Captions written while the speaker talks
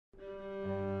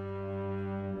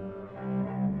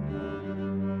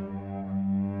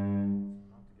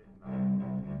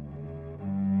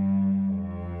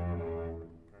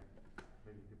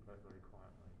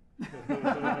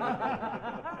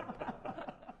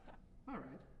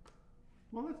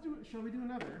Well, let's do it. Shall we do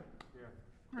another? Yeah.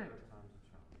 Great.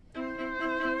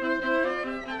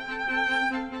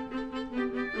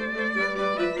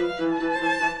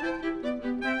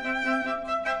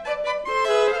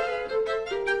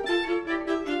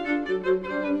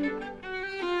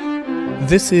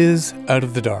 This is Out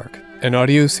of the Dark, an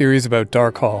audio series about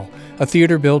Darke Hall, a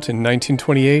theater built in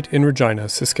 1928 in Regina,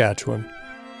 Saskatchewan.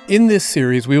 In this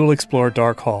series, we will explore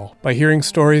Darke Hall by hearing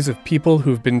stories of people who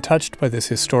have been touched by this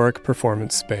historic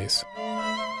performance space.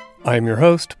 I am your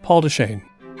host, Paul Deshane.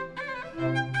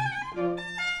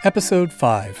 Episode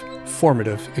 5,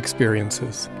 Formative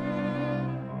Experiences.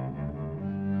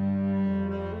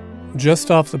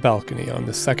 Just off the balcony on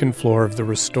the second floor of the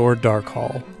restored Darke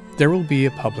Hall, there will be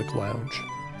a public lounge.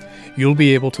 You'll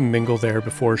be able to mingle there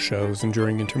before shows and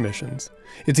during intermissions.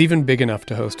 It's even big enough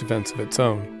to host events of its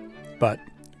own. But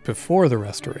before the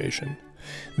restoration,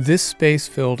 this space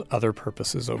filled other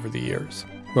purposes over the years.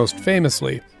 Most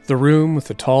famously, the room with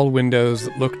the tall windows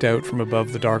that looked out from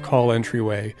above the Darke Hall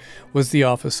entryway was the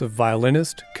office of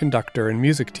violinist, conductor, and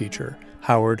music teacher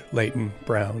Howard Leighton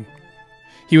Brown.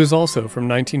 He was also, from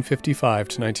 1955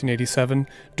 to 1987,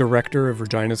 director of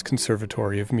Regina's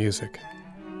Conservatory of Music.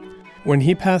 When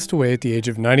he passed away at the age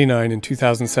of 99 in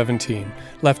 2017,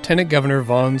 Lieutenant Governor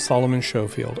Von Solomon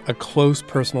Schofield, a close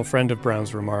personal friend of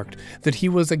Brown's, remarked that he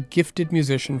was a gifted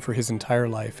musician for his entire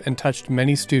life and touched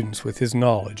many students with his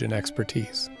knowledge and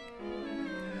expertise.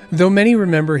 Though many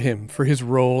remember him for his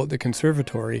role at the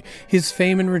conservatory, his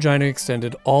fame in Regina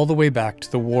extended all the way back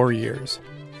to the war years.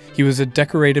 He was a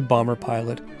decorated bomber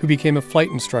pilot who became a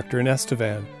flight instructor in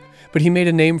Estevan, but he made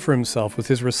a name for himself with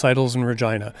his recitals in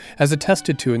Regina, as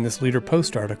attested to in this Leader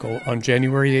Post article on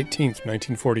January 18,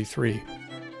 1943.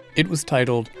 It was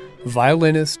titled,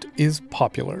 "Violinist is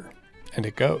Popular," and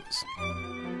it goes.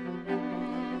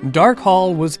 Darke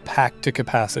Hall was packed to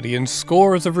capacity, and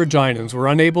scores of Reginans were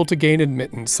unable to gain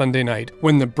admittance Sunday night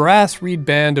when the brass reed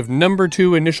band of No.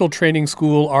 2 Initial Training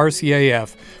School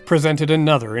RCAF presented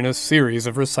another in a series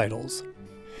of recitals.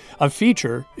 A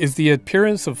feature is the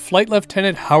appearance of Flight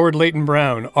Lieutenant Howard Leighton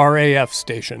Brown, RAF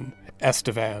Station,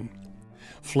 Estevan.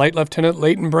 Flight Lieutenant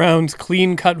Leighton Brown's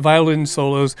clean-cut violin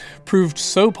solos proved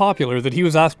so popular that he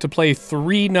was asked to play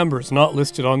 3 numbers not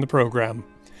listed on the program.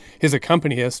 His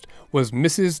accompanist was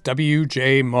Mrs.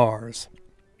 W.J. Mars.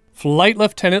 Flight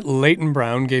Lieutenant Leighton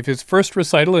Brown gave his first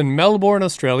recital in Melbourne,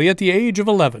 Australia at the age of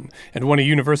 11 and won a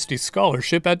university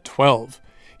scholarship at 12.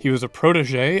 He was a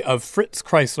protege of Fritz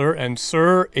Kreisler and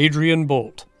Sir Adrian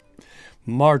Bolt.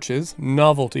 Marches,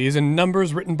 novelties, and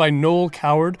numbers written by Noel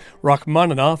Coward,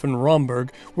 Rachmaninoff, and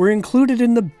Romberg were included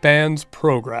in the band's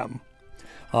program.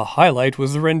 A highlight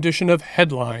was the rendition of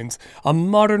Headlines, a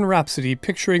modern rhapsody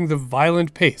picturing the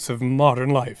violent pace of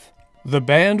modern life. The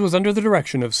band was under the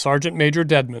direction of Sergeant Major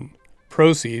Dedman.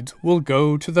 Proceeds will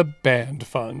go to the band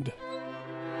fund.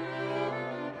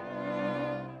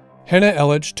 Hannah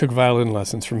Ellich took violin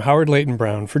lessons from Howard Leighton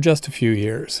Brown for just a few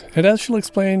years, and as she'll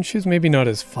explain, she was maybe not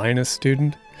his finest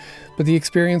student, but the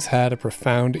experience had a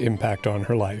profound impact on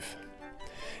her life.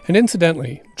 And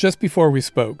incidentally, just before we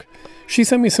spoke, she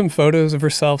sent me some photos of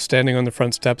herself standing on the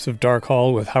front steps of Darke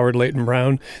Hall with Howard Leighton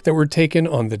Brown that were taken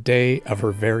on the day of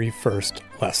her very first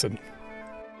lesson.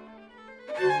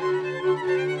 Did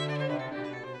you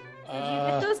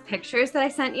get those pictures that I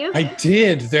sent you? I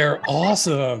did. They're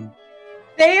awesome.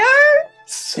 They are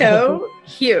so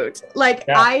cute. Like,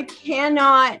 yeah. I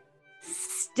cannot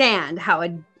stand how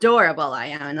adorable I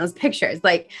am in those pictures.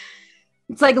 Like,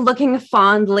 it's like looking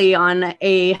fondly on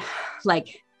a,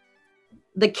 like,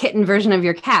 the kitten version of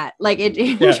your cat. Like,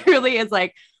 it truly is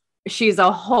like, she's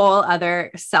a whole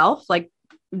other self, like,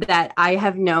 that I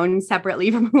have known separately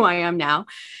from who I am now.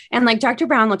 And like, Dr.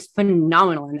 Brown looks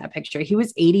phenomenal in that picture. He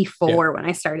was 84 when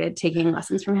I started taking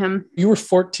lessons from him. You were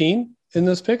 14 in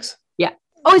those pics? Yeah.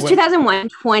 Oh, it's 2001,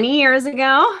 20 years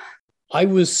ago. I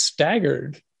was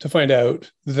staggered to find out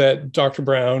that Dr.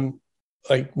 Brown,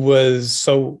 like, was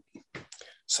so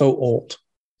old.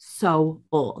 So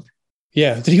old.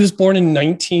 Yeah. That he was born in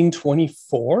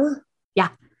 1924? Yeah.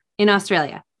 In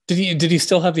Australia. Did he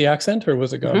still have the accent, or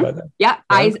was it gone by then? Yeah.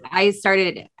 I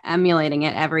started emulating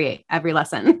it every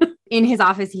lesson. In his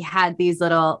office, he had these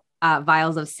little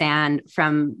vials of sand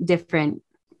from different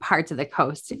parts of the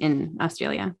coast in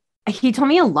Australia. He told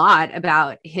me a lot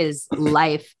about his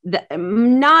life,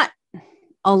 not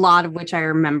a lot of which I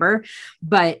remember,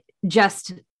 but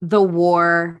just the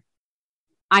war.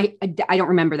 I don't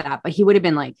remember that, but he would have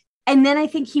been like, and then I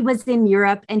think he was in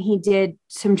Europe and he did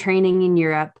some training in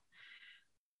Europe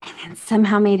and then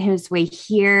somehow made his way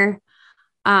here.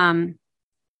 Yeah.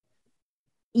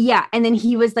 And then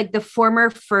he was like the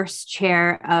former first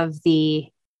chair of the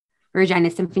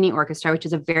Regina Symphony Orchestra, which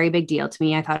is a very big deal to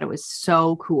me. I thought it was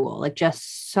so cool, like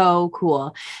just so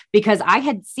cool, because I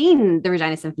had seen the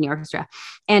Regina Symphony Orchestra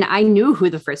and I knew who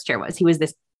the first chair was. He was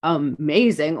this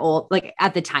amazing old, like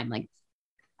at the time, like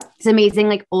this amazing,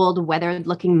 like old weathered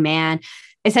looking man,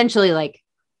 essentially like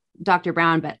Dr.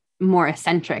 Brown, but more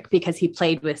eccentric because he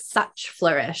played with such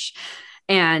flourish.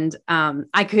 And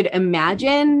I could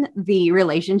imagine the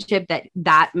relationship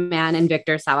that man and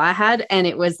Victor Sawa had. And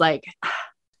it was like,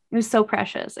 it was so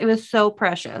precious. It was so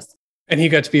precious. And he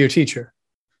got to be your teacher.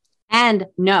 And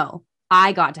no,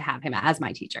 I got to have him as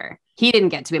my teacher. He didn't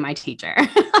get to be my teacher.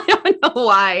 I don't know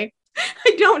why.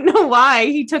 I don't know why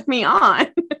he took me on.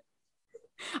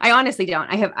 I honestly don't.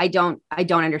 I don't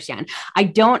understand.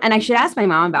 And I should ask my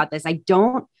mom about this. I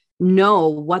don't know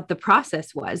what the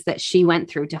process was that she went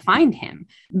through to find him,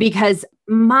 because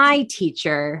my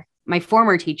teacher, my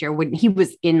former teacher, he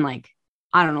was in like,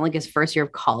 I don't know, like his first year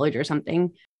of college or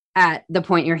something, at the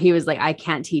point where he was like, I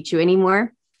can't teach you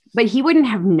anymore. But he wouldn't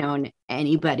have known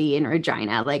anybody in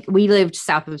Regina. Like we lived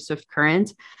south of Swift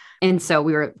Current. And so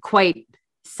we were quite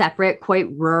separate, quite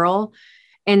rural.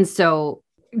 And so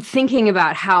thinking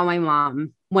about how my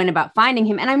mom went about finding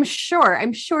him, and I'm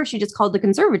sure she just called the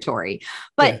conservatory,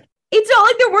 but yeah. It's not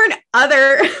like there weren't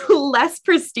other less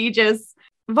prestigious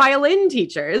violin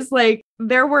teachers. Like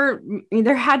there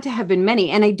had to have been many.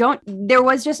 And there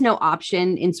was just no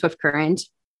option in Swift Current.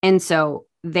 And so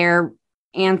their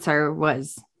answer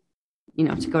was,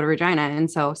 to go to Regina. And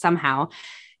so somehow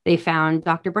they found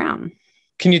Dr. Brown.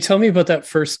 Can you tell me about that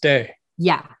first day?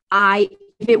 Yeah.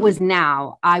 If it was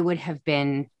now, I would have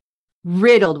been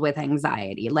riddled with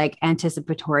anxiety, like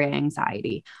anticipatory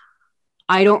anxiety.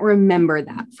 I don't remember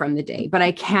that from the day, but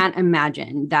I can't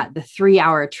imagine that the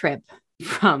 3-hour trip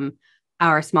from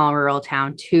our small rural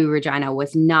town to Regina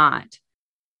was not,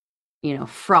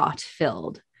 fraught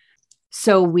filled.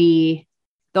 So the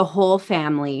whole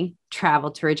family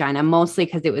traveled to Regina, mostly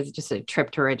because it was just a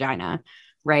trip to Regina,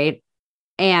 right?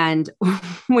 And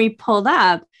we pulled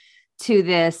up to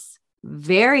this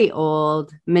very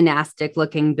old monastic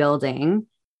looking building,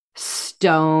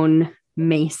 stone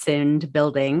masoned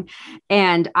building.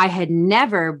 And I had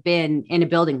never been in a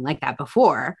building like that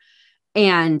before.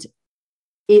 And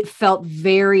it felt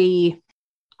very,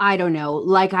 I don't know,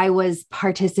 like I was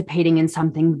participating in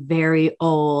something very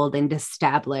old and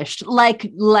established,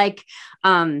 like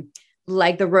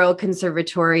the Royal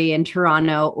Conservatory in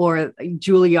Toronto or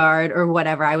Juilliard or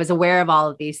whatever. I was aware of all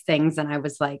of these things. And I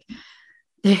was like,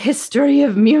 the history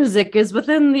of music is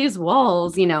within these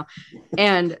walls,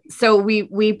 And so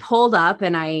we pulled up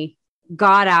and I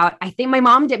got out. I think my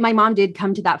mom did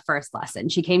come to that first lesson.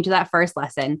 She came to that first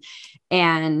lesson,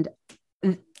 and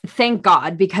thank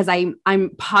God, because I'm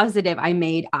positive I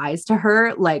made eyes to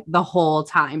her like the whole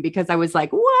time, because I was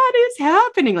like, what is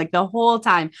happening? Like the whole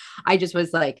time I just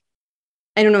was like,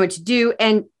 I don't know what to do.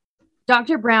 And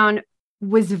Dr. Brown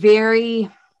was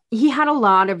he had a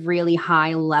lot of really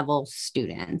high level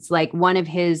students. Like one of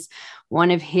his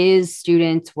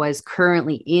students was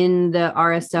currently in the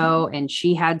RSO, and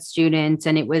she had students,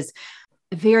 and it was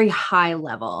very high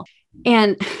level.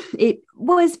 And it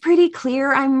was pretty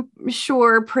clear, I'm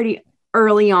sure, pretty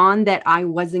early on that I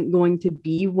wasn't going to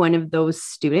be one of those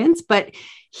students, but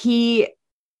he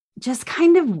just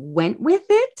kind of went with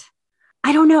it.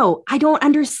 I don't know. I don't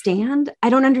understand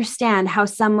how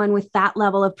someone with that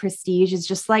level of prestige is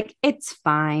just like, it's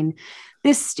fine.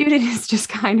 This student is just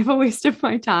kind of a waste of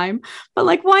my time, but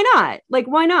like, why not? Like,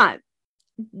 why not?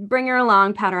 Bring her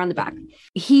along, pat her on the back.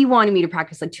 He wanted me to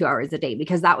practice like 2 hours a day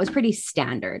because that was pretty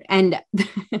standard. And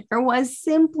there was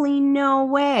simply no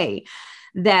way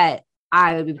that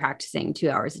I would be practicing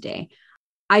 2 hours a day.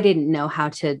 I didn't know how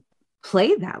to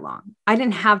play that long. I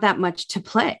didn't have that much to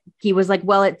play. He was like,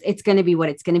 well, it's going to be what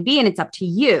it's going to be. And it's up to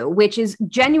you, which is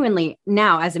genuinely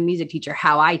now as a music teacher,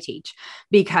 how I teach,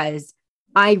 because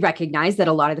I recognize that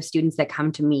a lot of the students that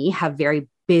come to me have very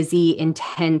busy,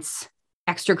 intense,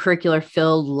 extracurricular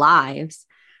filled lives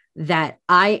that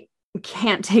I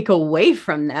can't take away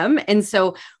from them. And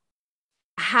so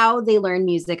how they learn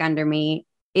music under me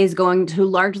is going to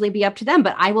largely be up to them,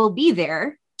 but I will be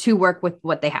there to work with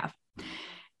what they have.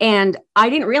 And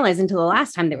I didn't realize until the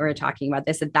last time that we were talking about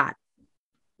this,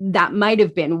 that might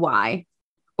have been why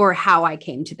or how I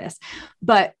came to this.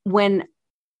 But when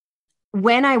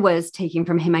I was taking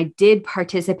from him, I did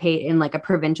participate in like a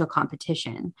provincial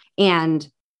competition, and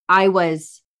I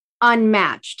was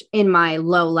unmatched in my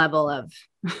low level of,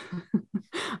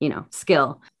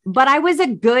 skill, but I was a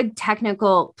good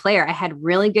technical player. I had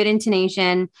really good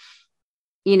intonation,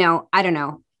 I don't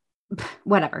know,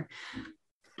 whatever.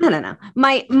 I don't know.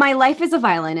 My life as a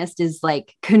violinist is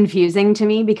like confusing to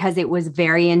me because it was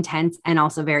very intense and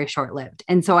also very short-lived.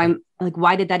 And so I'm like,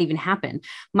 why did that even happen?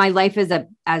 My life as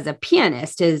a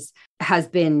pianist has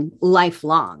been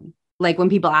lifelong. Like when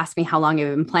people ask me how long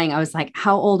I've been playing, I was like,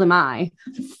 how old am I?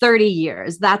 30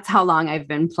 years. That's how long I've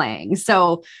been playing.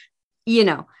 So,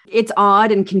 it's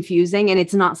odd and confusing, and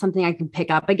it's not something I can pick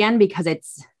up again because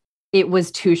it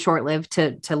was too short-lived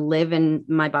to live in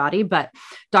my body. But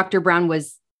Dr. Brown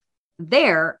was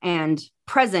there and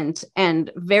present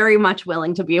and very much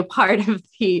willing to be a part of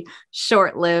the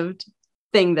short-lived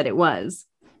thing that it was.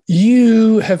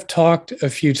 You have talked a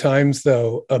few times,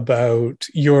 though, about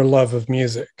your love of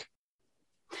music.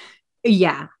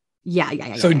 Yeah.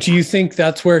 So do you think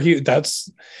that's where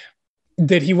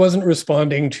that he wasn't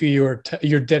responding to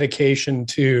your dedication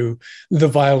to the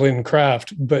violin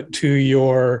craft, but to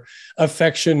your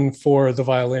affection for the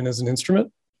violin as an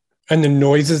instrument and the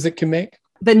noises it can make?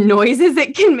 The noises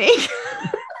it can make.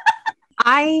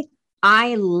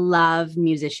 I love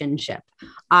musicianship.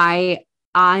 I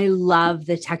love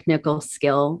the technical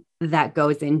skill that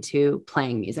goes into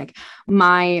playing music.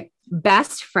 My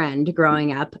best friend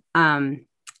growing up,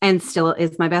 and still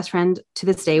is my best friend to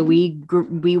this day, we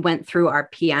went through our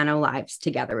piano lives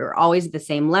together. We were always at the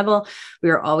same level. We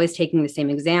were always taking the same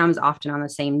exams, often on the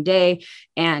same day.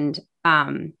 And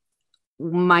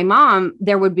my mom,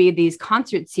 there would be these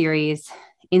concert series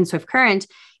in Swift Current,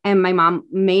 and my mom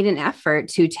made an effort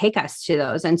to take us to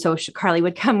those. And so Carly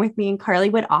would come with me, and Carly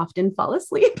would often fall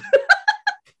asleep.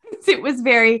 It was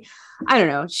very, I don't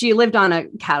know. She lived on a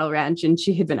cattle ranch and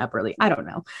she had been up early. I don't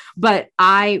know. But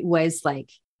I was like,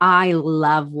 I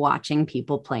love watching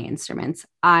people play instruments.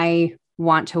 I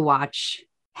want to watch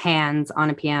hands on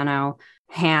a piano,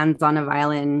 hands on a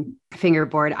violin,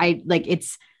 fingerboard. It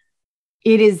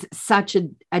is such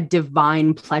a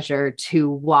divine pleasure to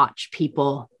watch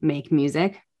people make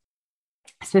music,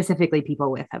 specifically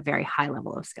people with a very high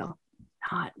level of skill.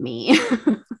 Not me.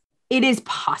 It is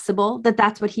possible that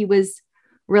that's what he was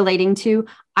relating to.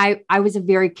 I was a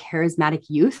very charismatic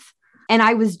youth, and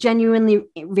I was genuinely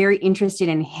very interested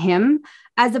in him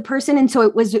as a person. And so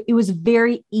it was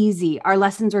very easy. Our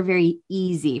lessons were very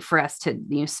easy for us to,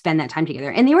 spend that time together.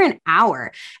 And they were an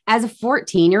hour. As a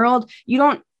 14-year-old, you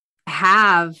don't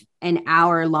have an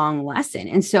hour-long lesson.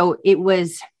 And so it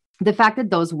was the fact that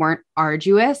those weren't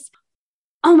arduous.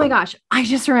 Oh my gosh, I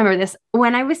just remember this.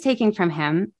 When I was taking from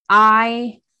him,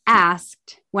 I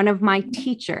asked one of my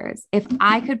teachers if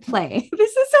I could play.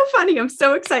 This is so funny. I'm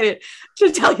so excited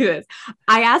to tell you this.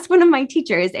 I asked one of my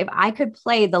teachers if I could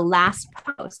play the last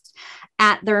post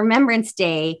at the Remembrance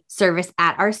Day service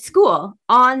at our school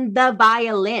on the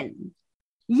violin.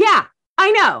 Yeah,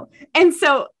 I know. And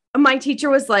so my teacher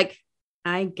was like,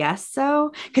 I guess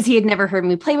so, because he had never heard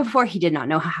me play before. He did not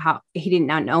know he did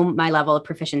not know my level of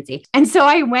proficiency. And so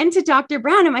I went to Dr.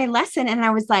 Brown at my lesson and I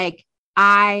was like,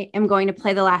 I am going to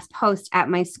play the last post at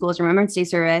my school's Remembrance Day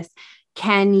service.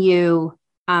 Can you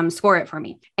score it for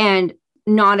me? And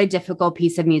not a difficult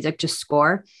piece of music to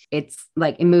score. It's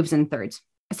like it moves in thirds.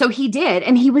 So he did.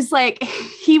 And he was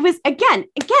again,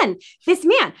 this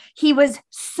man, he was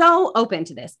so open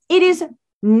to this. It is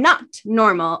not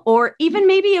normal or even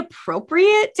maybe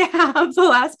appropriate to have the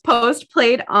last post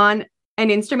played on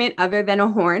an instrument other than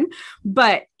a horn.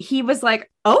 But he was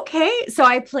like, okay. So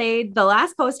I played the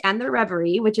last post and the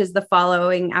reverie, which is the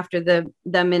following after the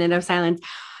minute of silence.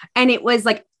 And it was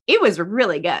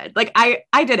really good. Like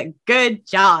I did a good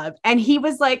job. And he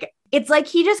was like, it's like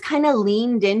he just kind of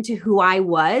leaned into who I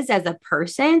was as a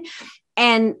person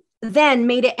and then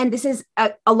made it. And this is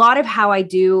a lot of how I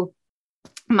do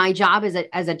my job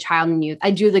as a child and youth.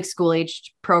 I do like school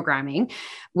aged programming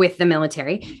with the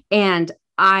military, and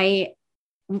I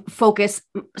focus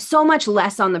so much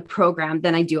less on the program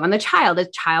than I do on the child, a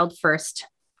child first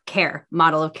care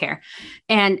model of care.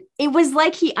 And it was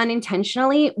like he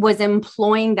unintentionally was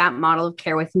employing that model of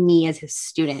care with me as his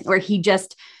student, where he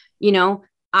just,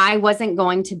 I wasn't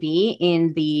going to be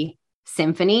in the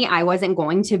symphony. I wasn't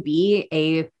going to be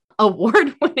a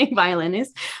award-winning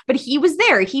violinist, but he was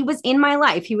there. He was in my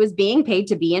life. He was being paid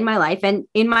to be in my life, and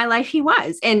in my life he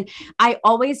was. And I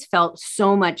always felt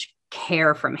so much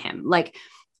care from him. Like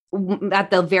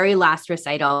at the very last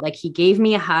recital, like he gave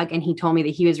me a hug and he told me that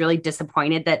he was really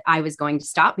disappointed that I was going to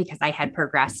stop because I had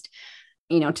progressed,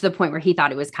 to the point where he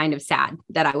thought it was kind of sad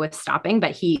that I was stopping,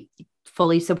 but he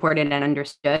fully supported and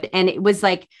understood. And it was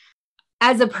like,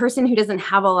 as a person who doesn't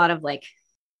have a lot of like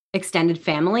extended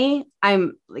family,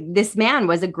 I'm like, this man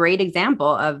was a great example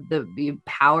of the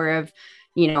power of,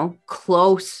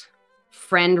 close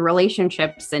friend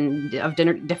relationships and of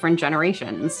different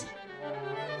generations.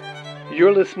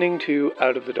 You're listening to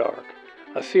Out of the Dark,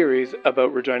 a series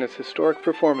about Regina's historic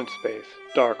performance space,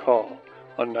 Darke Hall,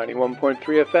 on 91.3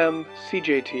 FM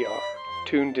CJTR,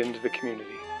 tuned into the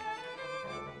community.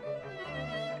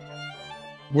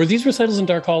 Were these recitals in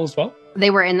Darke Hall as well? They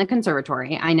were in the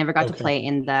conservatory. I never got to play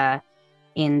in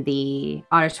the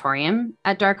auditorium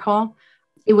at Darke Hall.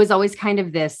 It was always kind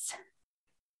of this,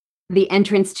 the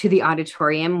entrance to the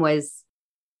auditorium was,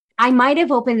 I might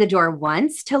have opened the door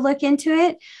once to look into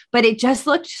it, but it just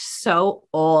looked so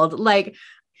old. Like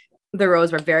the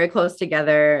rows were very close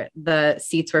together. The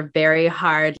seats were very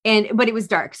hard but it was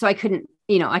dark. So I couldn't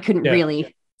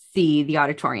really see the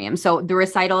auditorium. So the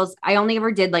recitals, I only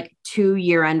ever did like 2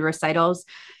 year-end recitals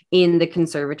in the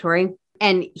conservatory.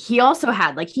 And he also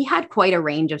had quite a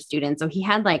range of students. So he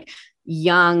had like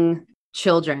young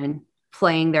children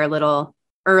playing their little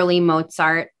early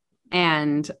Mozart,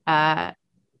 and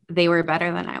they were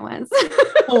better than I was.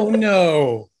 Oh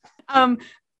no.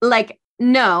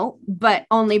 No, but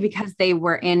only because they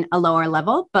were in a lower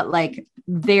level, but like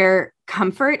their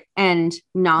comfort and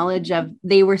knowledge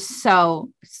they were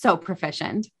so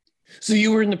proficient. So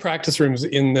you were in the practice rooms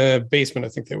in the basement, I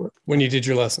think they were, when you did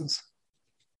your lessons?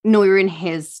 No, we were in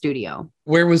his studio.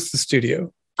 Where was the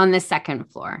studio? On the second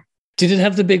floor. Did it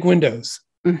have the big windows?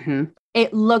 Mm-hmm.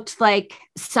 It looked like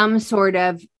some sort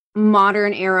of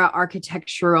modern era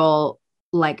architectural,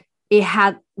 like it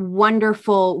had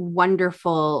wonderful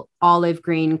olive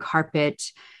green carpet.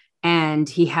 And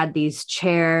he had these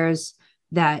chairs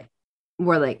that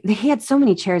were like, he had so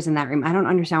many chairs in that room. I don't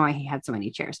understand why he had so many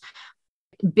chairs.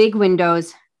 Big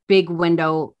windows, big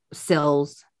window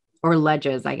sills or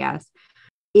ledges, I guess.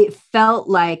 It felt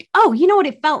like, you know what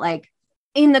it felt like?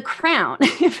 In the Crown.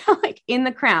 It felt like in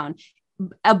the Crown,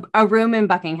 a room in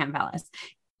Buckingham Palace,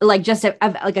 like just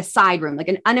a side room, like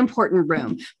an unimportant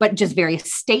room, but just very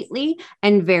stately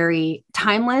and very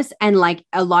timeless. And like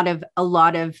a lot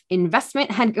of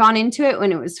investment had gone into it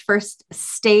when it was first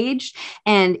staged.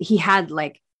 And he had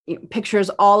like pictures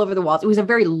all over the walls. It was a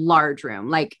very large room,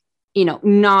 like,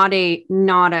 not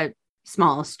a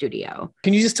small studio.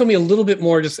 Can you just tell me a little bit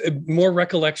more, just more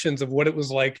recollections of what it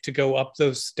was like to go up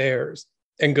those stairs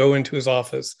and go into his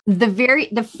office?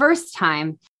 The first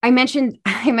time I mentioned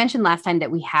last time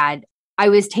that I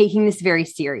was taking this very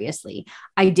seriously.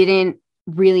 I didn't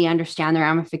really understand the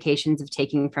ramifications of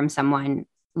taking from someone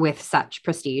with such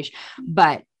prestige,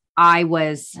 but I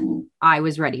was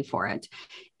ready for it.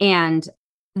 And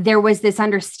there was this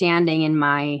understanding in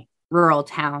my rural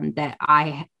town that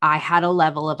I had a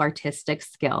level of artistic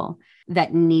skill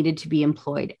that needed to be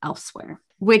employed elsewhere,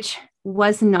 which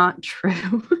was not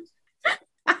true.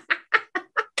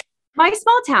 My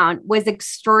small town was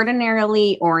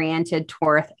extraordinarily oriented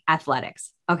toward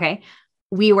athletics. Okay.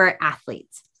 We were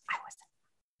athletes. I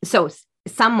wasn't. So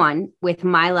someone with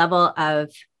my level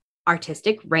of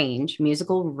artistic range,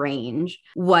 musical range,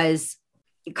 was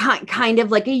kind of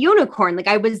like a unicorn. Like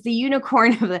I was the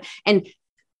unicorn and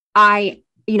I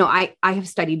have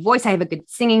studied voice. I have a good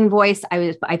singing voice.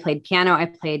 I played piano. I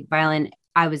played violin.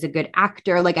 I was a good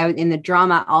actor. Like I was in the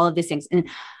drama, all of these things. And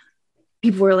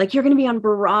people were like, you're going to be on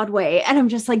Broadway. And I'm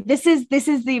just like, this is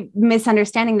the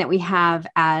misunderstanding that we have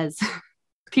as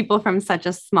people from such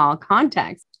a small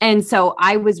context. And so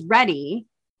I was ready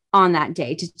on that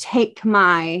day to take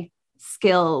my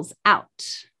skills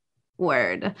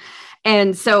outward.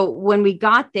 And so when we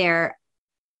got there,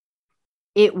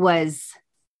 it was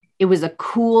a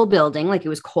cool building, like it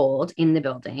was cold in the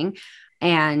building.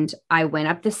 And I went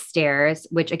up the stairs,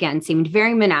 which again seemed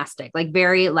very monastic, like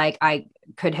very like I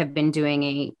could have been doing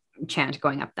a chant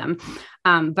going up them.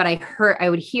 But I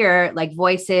would hear like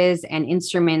voices and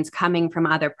instruments coming from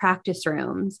other practice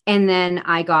rooms. And then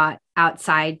I got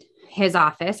outside his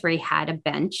office where he had a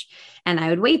bench and I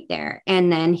would wait there.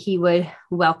 And then he would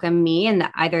welcome me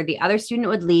and either the other student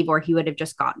would leave or he would have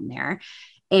just gotten there.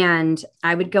 And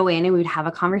I would go in and we would have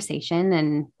a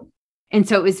conversation. And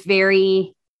so it was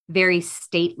very, very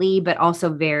stately, but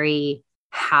also very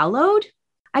hallowed,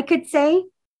 I could say.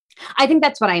 I think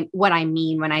that's what I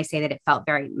mean when I say that it felt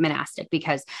very monastic,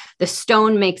 because the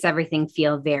stone makes everything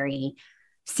feel very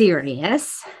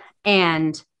serious.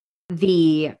 And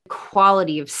the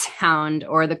quality of sound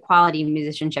or the quality of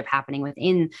musicianship happening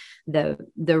within the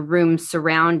room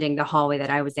surrounding the hallway that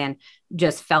I was in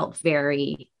just felt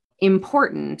very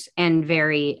important and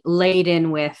very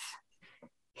laden with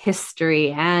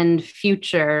history and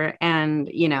future. And,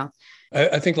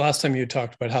 I think last time you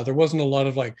talked about how there wasn't a lot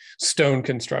of like stone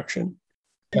construction.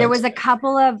 There was a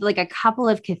couple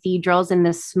of cathedrals in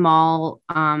the small,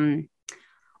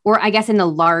 or I guess in the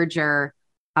larger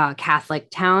Catholic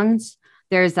towns.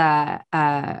 There's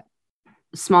a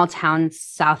small town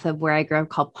south of where I grew up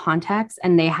called Pontex,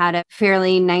 and they had a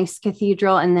fairly nice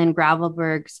cathedral. And then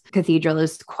Gravelberg's cathedral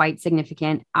is quite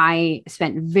significant. I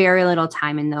spent very little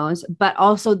time in those, but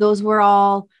also those were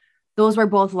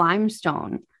both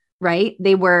limestone, right?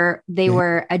 They were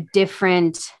a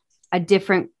different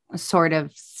sort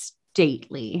of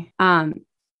stately.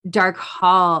 Darke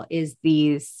Hall is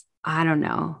these, I don't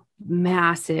know,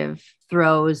 massive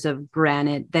throws of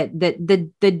granite that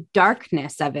the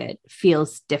darkness of it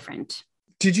feels different.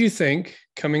 Did you think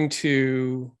coming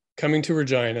to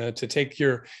Regina to take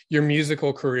your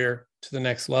musical career to the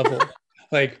next level,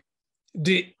 like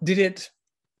did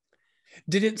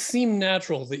it seem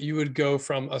natural that you would go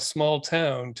from a small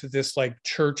town to this like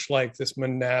church, like this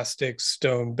monastic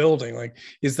stone building? Like,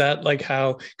 is that like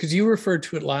how, because you referred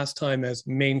to it last time as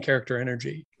main character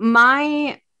energy?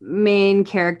 My main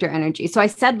character energy. So I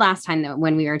said last time that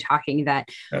when we were talking that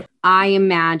I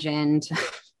imagined,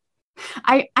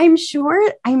 I'm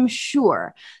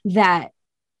sure that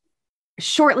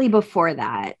shortly before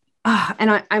that,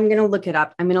 and I'm going to look it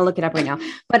up. I'm going to look it up right now.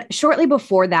 But shortly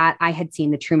before that, I had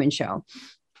seen The Truman Show,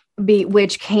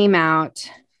 which came out,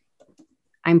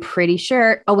 I'm pretty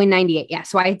sure, in 98. Yeah.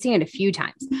 So I had seen it a few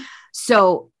times.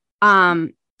 So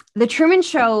The Truman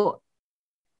Show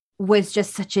was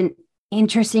just such an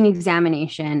interesting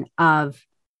examination of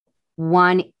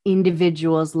one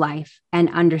individual's life and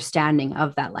understanding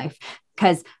of that life.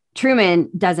 Because Truman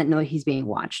doesn't know he's being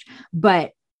watched,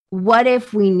 but what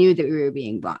if we knew that we were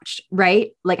being watched,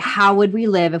 right? Like, how would we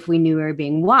live if we knew we were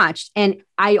being watched? And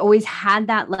I always had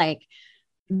that, like,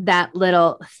 that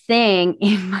little thing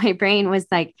in my brain was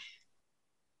like,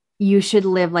 you should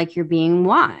live like you're being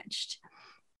watched,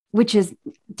 which is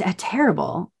a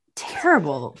terrible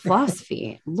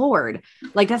philosophy. Lord,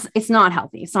 like it's not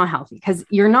healthy. It's not healthy because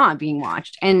you're not being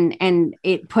watched, and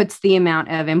it puts the amount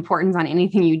of importance on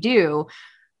anything you do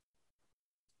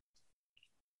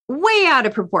way out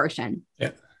of proportion.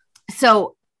 Yeah.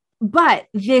 So, but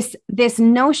this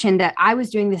notion that I was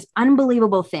doing this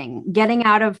unbelievable thing, getting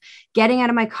out of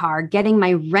my car, getting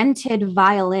my rented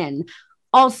violin.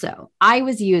 Also, I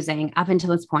was using, up until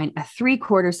this point, a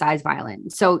 3/4 size violin.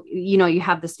 So, you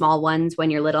have the small ones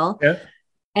when you're little. Yeah.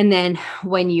 And then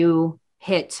when you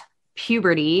hit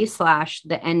puberty /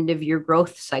 the end of your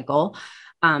growth cycle,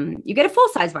 you get a full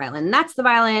size violin. And that's the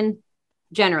violin,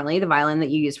 generally the violin that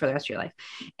you use for the rest of your life.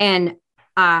 And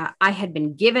I had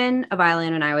been given a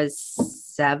violin when I was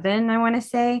 7, I want to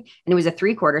say, and it was a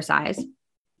 3/4 size.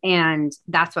 And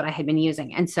that's what I had been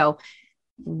using. And so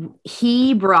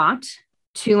he brought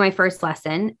to my first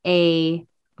lesson a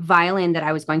violin that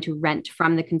I was going to rent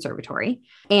from the conservatory.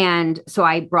 And so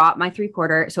I brought my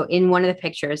 3/4. So in one of the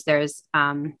pictures, there's,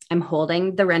 I'm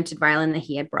holding the rented violin that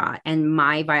he had brought, and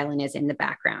my violin is in the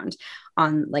background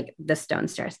on like the stone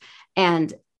stairs.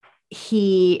 And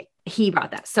he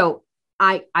brought that. So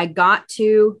I got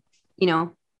to,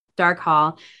 Darke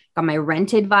Hall, got my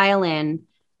rented violin,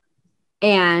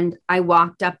 and I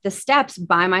walked up the steps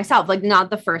by myself, like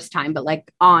not the first time, but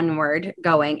like onward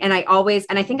going. And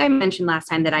I think I mentioned last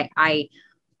time that I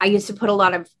used to put a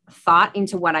lot of thought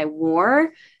into what I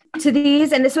wore to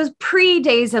these. And this was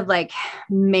pre-days of like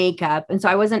makeup. And so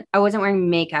I wasn't wearing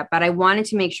makeup, but I wanted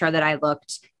to make sure that I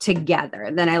looked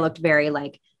together. Then I looked very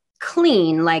like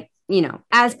clean, like,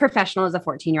 as professional as a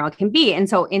 14-year-old can be. And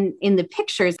so in the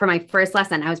pictures for my first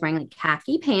lesson, I was wearing like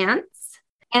khaki pants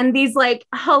and these like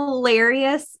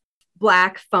hilarious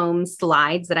black foam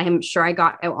slides that I'm sure I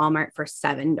got at Walmart for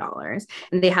 $7.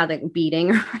 And they had like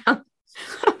beading around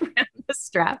the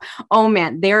strap. Oh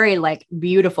man, they're a like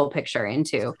beautiful picture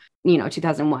into,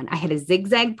 2001. I had a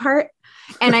zigzag part,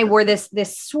 and I wore this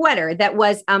sweater that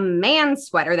was a man's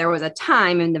sweater. There was a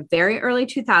time in the very early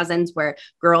 2000s where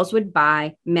girls would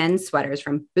buy men's sweaters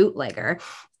from Bootlegger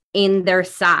in their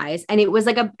size. And it was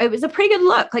a pretty good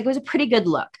look. Like, it was a pretty good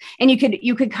look. And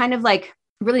you could kind of like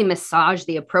really massage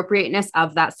the appropriateness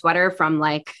of that sweater from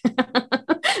like,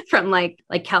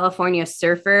 California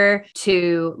surfer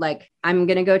to like, I'm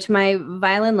going to go to my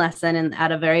violin lesson and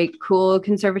at a very cool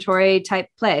conservatory type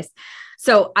place.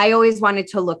 So I always wanted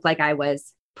to look like I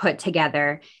was put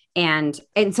together. And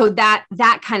so that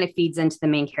kind of feeds into the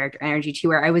main character energy too,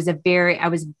 where I was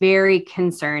very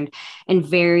concerned and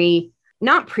very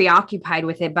not preoccupied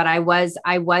with it, but I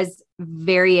was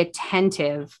very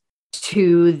attentive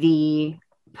to the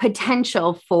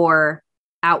potential for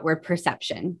outward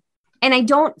perception. And I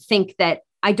don't think that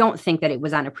it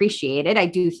was unappreciated. I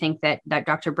do think that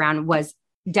Dr. Brown was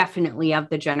definitely of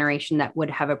the generation that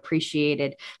would have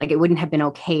appreciated, like, it wouldn't have been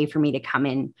okay for me to come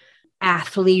in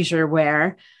athleisure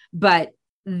wear, but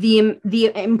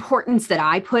the importance that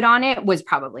I put on it was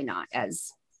probably not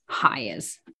as high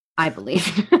as I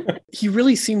believe. He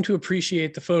really seemed to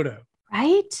appreciate the photo.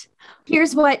 Right?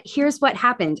 Here's what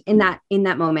happened in that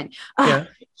moment. Yeah.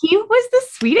 He was the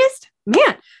sweetest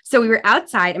man. So we were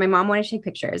outside and my mom wanted to take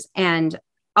pictures. And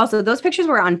also those pictures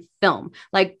were on film,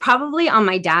 like probably on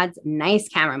my dad's nice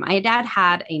camera. My dad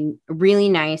had a really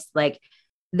nice, like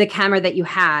the camera that you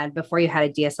had before you had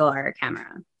a DSLR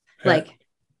camera. Yeah. Like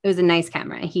it was a nice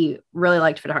camera. He really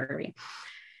liked photography.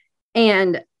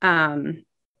 And,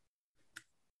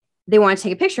 they wanted to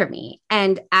take a picture of me.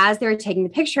 And as they were taking the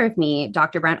picture of me,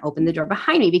 Dr. Brown opened the door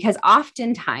behind me because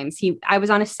oftentimes I was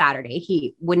on a Saturday.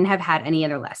 He wouldn't have had any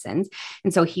other lessons.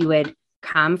 And so he would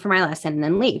come for my lesson and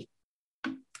then leave.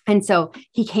 And so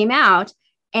he came out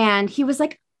and he was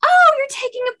like, "Oh, you're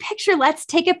taking a picture. Let's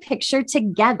take a picture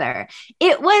together."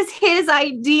 It was his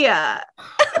idea.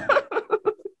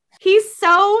 He's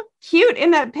so cute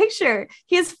in that picture.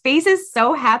 His face is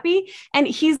so happy. And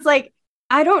he's like,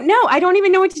 I don't know. I don't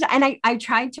even know what to do. And I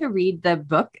tried to read the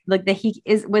book like that he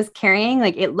was carrying.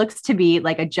 Like it looks to be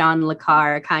like a John Le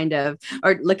Carre kind of,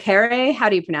 or Le Carre, how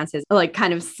do you pronounce his like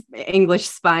kind of English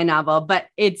spy novel? But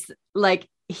it's like,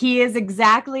 he is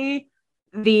exactly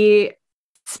the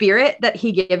spirit that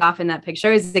he gave off in that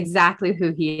picture is exactly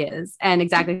who he is and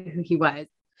exactly who he was.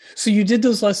 So you did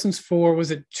those lessons for,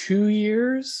 was it 2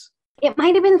 years? It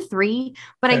might've been 3,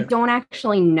 but Okay. I don't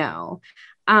actually know.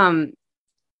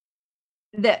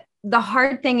 The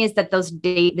hard thing is that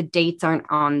the dates aren't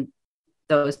on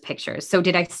those pictures. So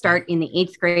did I start in the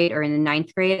 8th grade or in the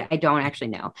 9th grade? I don't actually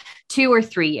know. 2 or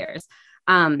 3 years.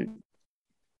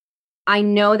 I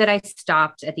know that I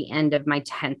stopped at the end of my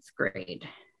 10th grade.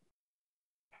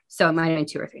 So it might have been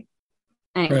 2 or 3.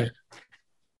 Anyway.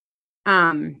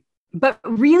 Right. But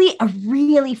really a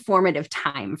really formative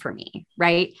time for me,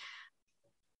 right?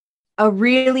 A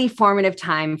really formative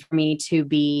time for me to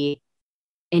be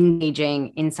engaging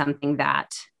in something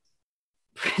that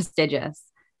prestigious.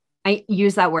 I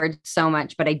use that word so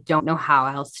much, but I don't know how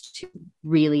else to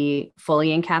really fully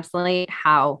encapsulate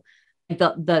how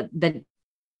the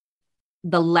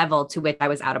level to which I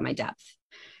was out of my depth.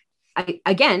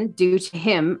 Again, due to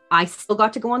him, I still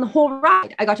got to go on the whole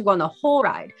ride. I got to go on the whole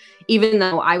ride, even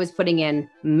though I was putting in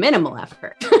minimal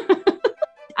effort.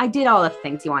 I did all the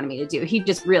things he wanted me to do. He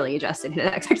just really adjusted his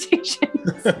expectations.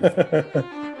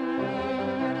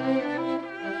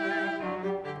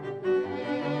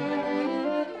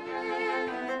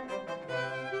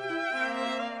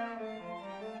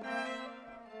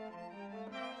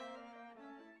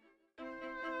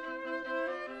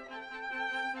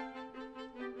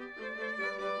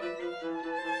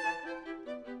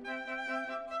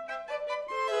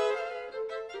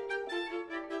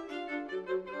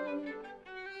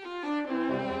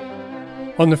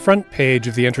 On the front page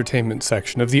of the entertainment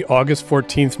section of the August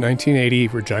 14th, 1980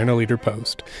 Regina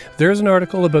Leader-Post, there's an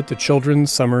article about the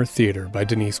Children's Summer Theater by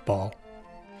Denise Ball.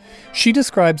 She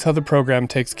describes how the program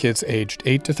takes kids aged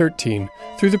 8 to 13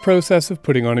 through the process of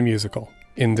putting on a musical.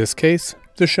 In this case,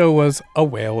 the show was A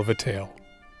Whale of a Tale.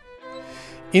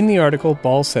 In the article,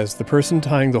 Ball says the person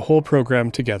tying the whole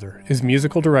program together is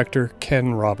musical director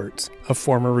Ken Roberts, a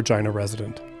former Regina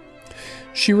resident.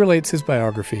 She relates his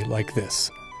biography like this.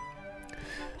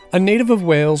 A native of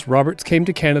Wales, Roberts came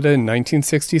to Canada in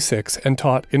 1966 and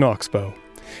taught in Oxbow.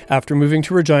 After moving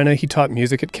to Regina, he taught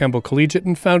music at Campbell Collegiate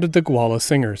and founded the Gowalla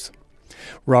Singers.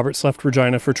 Roberts left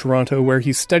Regina for Toronto, where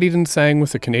he studied and sang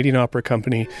with the Canadian Opera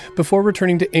Company, before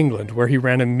returning to England, where he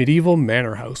ran a medieval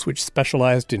manor house which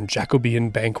specialized in Jacobean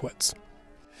banquets.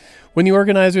 When the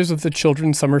organizers of the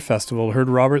Children's Summer Festival heard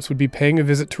Roberts would be paying a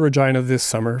visit to Regina this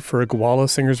summer for a Gowalla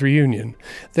Singers reunion,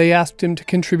 they asked him to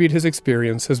contribute his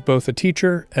experience as both a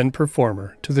teacher and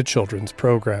performer to the children's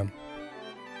program.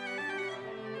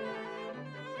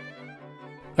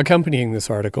 Accompanying this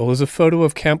article is a photo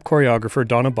of camp choreographer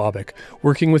Donna Bobick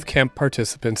working with camp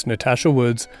participants Natasha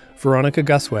Woods, Veronica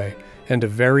Gusway, and a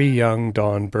very young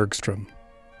Dawn Bergstrom.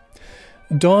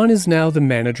 Dawn is now the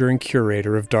manager and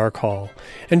curator of Darke Hall,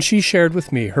 and she shared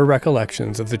with me her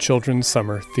recollections of the Children's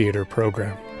Summer Theater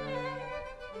program.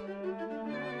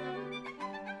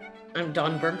 I'm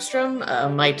Dawn Bergstrom.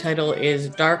 My title is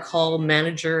Darke Hall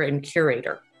Manager and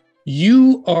Curator.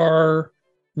 You are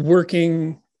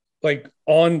working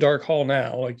on Darke Hall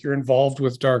now, you're involved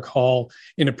with Darke Hall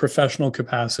in a professional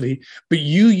capacity, but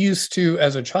you used to,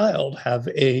 as a child, have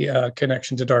a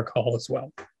connection to Darke Hall as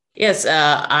well. Yes,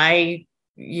 I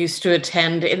used to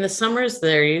attend in the summers.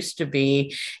 There used to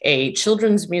be a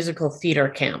children's musical theater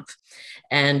camp.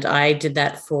 And I did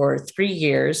that for 3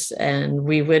 years, and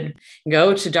we would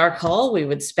go to Darke Hall. We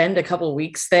would spend a couple of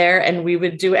weeks there, and we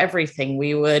would do everything.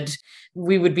 We would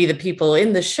we would be the people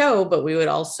in the show, but we would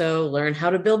also learn how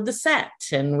to build the set,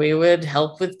 and we would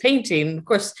help with painting, of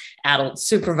course, adult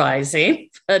supervising,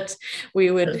 but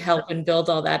we would help and build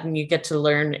all that, and you get to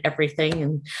learn everything.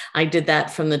 And I did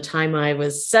that from the time I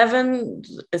was 7,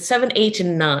 8,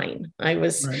 and 9. I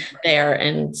was there,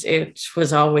 and it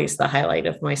was always the highlight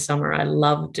of my summer. I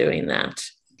loved doing that.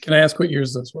 Can I ask what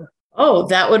years those were? Oh,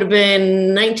 that would have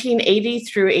been 1980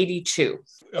 through 82.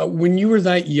 When you were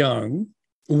that young,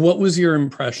 what was your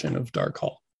impression of Darke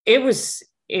Hall? It was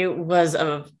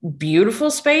a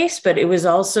beautiful space, but it was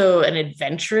also an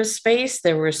adventurous space.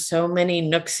 There were so many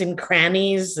nooks and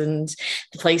crannies and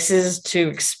places to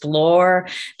explore.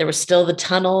 There was still the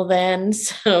tunnel then,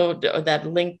 so that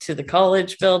linked to the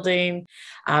college building.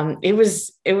 It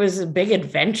was a big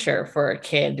adventure for a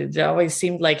kid. It always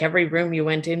seemed like every room you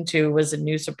went into was a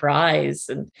new surprise,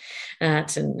 and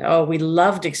we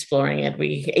loved exploring it.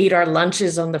 We ate our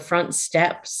lunches on the front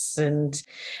steps, and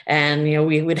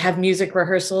we would have music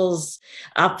rehearsals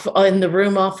up in the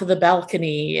room off of the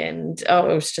balcony, and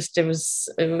it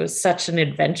was such an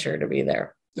adventure to be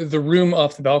there. The room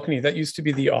off the balcony, that used to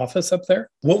be the office up there.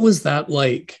 What was that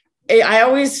like?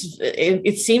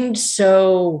 It seemed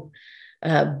so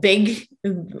big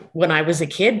when I was a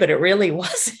kid, but it really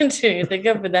wasn't. You think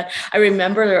of that. I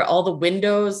remember all the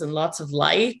windows and lots of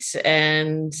light,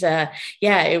 and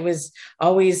it was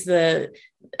always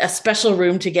a special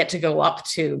room to get to go up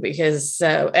to, because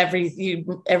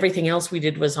everything else we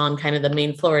did was on kind of the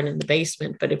main floor and in the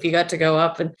basement. But if you got to go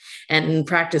up and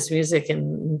practice music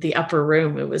in the upper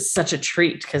room, it was such a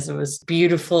treat because it was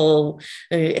beautiful.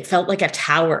 It felt like a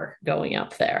tower going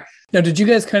up there. Now, did you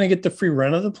guys kind of get the free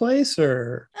run of the place,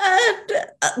 or?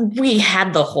 We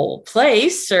had the whole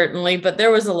place, certainly, but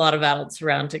there was a lot of adults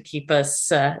around to keep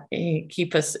us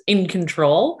in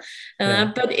control.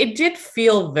 But it did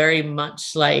feel very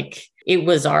much like it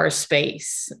was our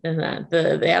space, and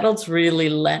the adults really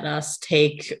let us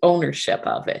take ownership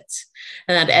of it.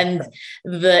 And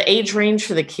the age range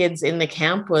for the kids in the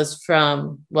camp was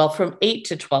from 8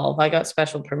 to 12. I got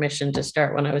special permission to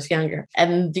start when I was younger.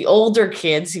 And the older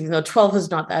kids, even though 12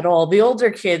 is not that old, the older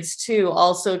kids too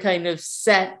also kind of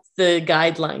set the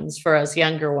guidelines for us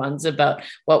younger ones about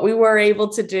what we were able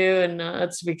to do. And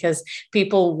it's because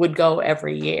people would go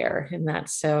every year, and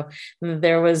that's so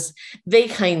they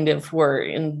kind of were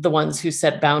the ones who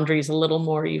set boundaries a little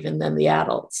more even than the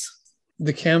adults.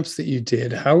 The camps that you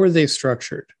did, how were they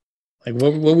structured? Like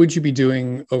what would you be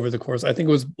doing over the course? I think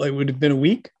it was would it have been a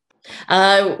week?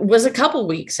 Was a couple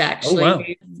weeks, actually. Oh, wow.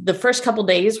 The first couple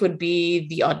days would be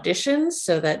the auditions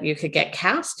so that you could get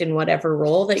cast in whatever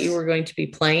role that you were going to be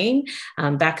playing.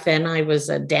 Back then I was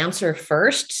a dancer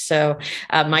first. So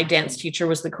my dance teacher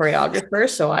was the choreographer.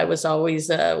 So I was always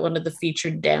one of the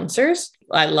featured dancers.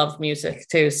 I love music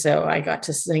too, so I got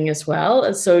to sing as well.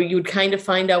 And so you would kind of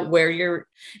find out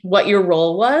what your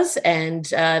role was, and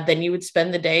then you would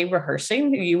spend the day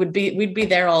rehearsing. We'd be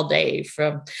there all day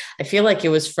I feel like it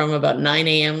was from about 9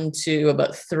 a.m. to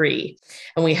about 3,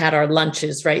 and we had our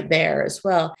lunches right there as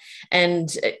well.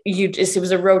 And it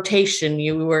was a rotation.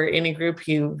 You were in a group.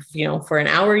 For an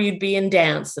hour you'd be in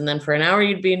dance, and then for an hour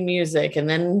you'd be in music, and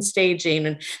then in staging,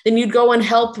 and then you'd go and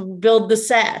help build the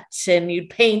set, and you'd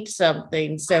paint something.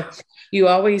 So you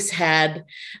always had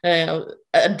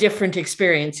a different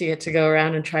experience. You get to go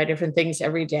around and try different things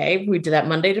every day. We did that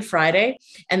Monday to Friday.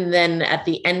 And then at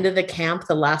the end of the camp,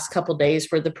 the last couple of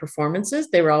days were the performances.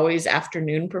 They were always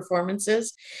afternoon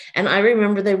performances. And I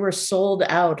remember they were sold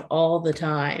out all the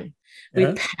time.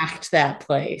 We packed that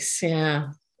place.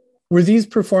 Yeah. Were these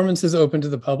performances open to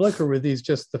the public, or were these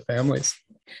just the families?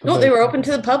 No, they were open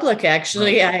to the public,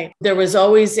 actually. There was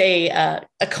always a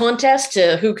contest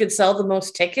to who could sell the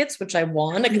most tickets, which I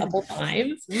won a couple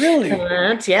times. Really?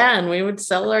 And we would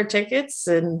sell our tickets.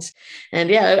 And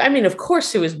I mean, of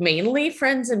course, it was mainly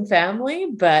friends and family,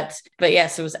 but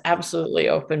yes, it was absolutely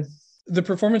open. The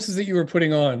performances that you were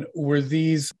putting on, were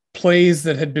these plays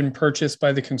that had been purchased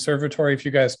by the conservatory for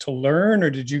you guys to learn, or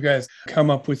did you guys come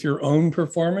up with your own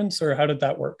performance, or how did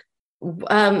that work?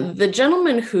 The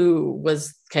gentleman who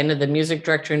was kind of the music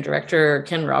director and director,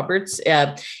 Ken Roberts,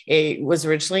 was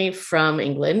originally from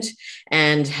England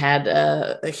and had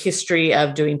a history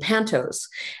of doing pantos.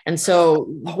 And so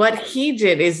what he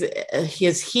did is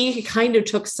he kind of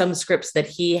took some scripts that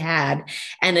he had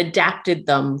and adapted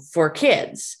them for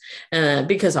kids,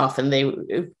 because often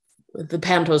the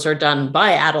pantos are done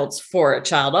by adults for a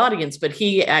child audience, but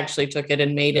he actually took it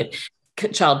and made it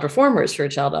child performers for a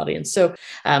child audience. So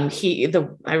I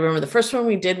remember the first one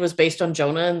we did was based on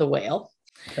Jonah and the Whale.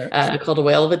 called A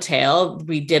Whale of a Tale.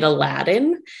 We did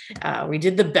Aladdin. We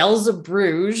did The Bells of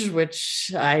Bruges,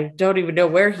 which I don't even know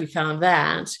where he found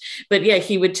that. But yeah,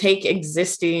 he would take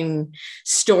existing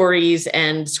stories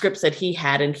and scripts that he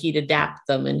had, and he'd adapt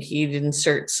them, and he'd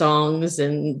insert songs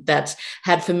and that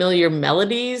had familiar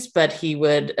melodies, but he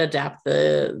would adapt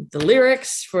the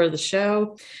lyrics for the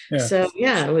show. Yeah. So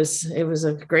yeah, it was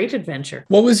a great adventure.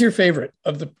 What was your favorite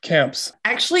of the camps?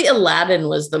 Actually, Aladdin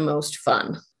was the most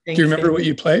fun. Do you remember what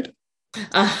you played?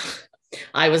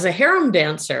 I was a harem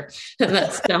dancer. And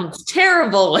that sounds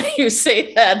terrible when you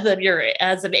say that you're,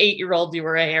 as an 8-year-old, you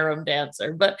were a harem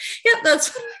dancer. But yeah,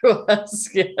 that's what it was.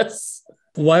 Yes.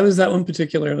 Why was that one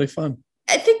particularly fun?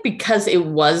 I think because it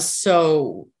was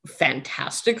so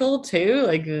fantastical too,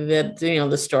 like that,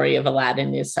 the story of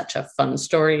Aladdin is such a fun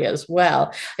story as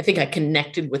well. I think I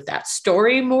connected with that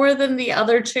story more than the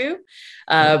other two.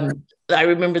 I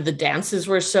remember the dances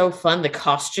were so fun. The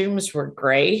costumes were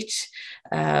great.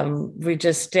 It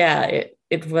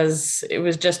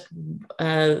was just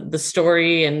the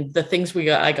story and the things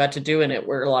I got to do in it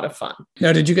were a lot of fun.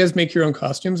 Now, did you guys make your own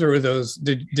costumes, or were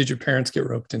did your parents get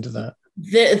roped into that?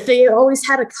 They always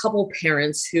had a couple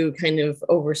parents who kind of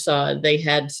oversaw. They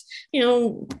had,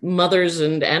 mothers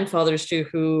and fathers too,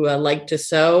 who liked to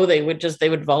sew. They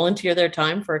would volunteer their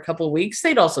time for a couple of weeks.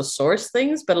 They'd also source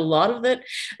things, but a lot of it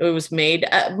was made.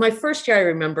 My first year, I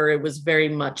remember it was very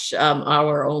much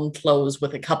our own clothes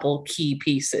with a couple key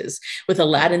pieces. With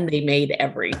Aladdin, they made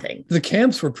everything. The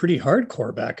camps were pretty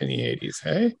hardcore back in the 80s,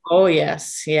 hey? Oh,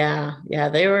 yes. Yeah. Yeah,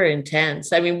 they were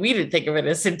intense. I mean, we didn't think of it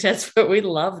as intense, but we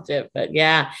loved it. But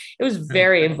yeah, it was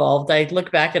very involved. I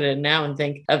look back at it now and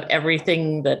think of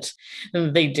everything that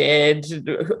they did,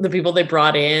 the people they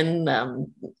brought in.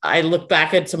 I look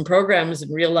back at some programs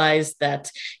and realize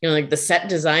that, like the set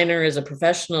designer is a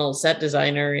professional set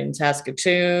designer in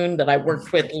Saskatoon that I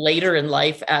worked with later in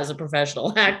life as a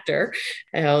professional actor.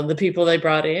 The people they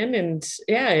brought in, and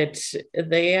yeah,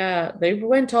 they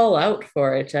went all out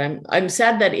for it. I'm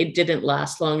sad that it didn't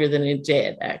last longer than it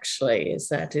did. Actually, is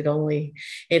that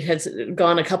it has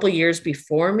gone a couple years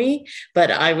before me, but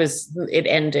it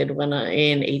ended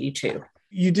in 82.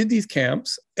 You did these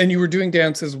camps and you were doing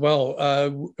dance as well.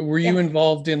 Were you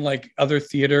involved in like other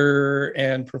theater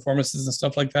and performances and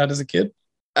stuff like that as a kid?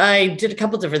 I did a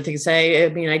couple different things. I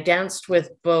danced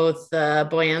with both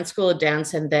Boyan School of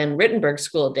Dance and then Rittenberg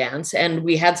School of Dance. And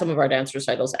we had some of our dance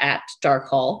recitals at Darke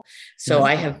Hall. So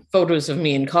I have photos of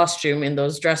me in costume in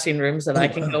those dressing rooms that I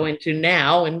can go into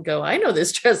now and go, I know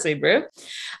this dressing room.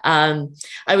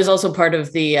 I was also part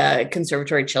of the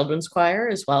Conservatory Children's Choir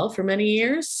as well for many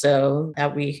years. So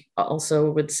that we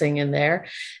also would sing in there.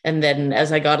 And then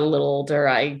as I got a little older,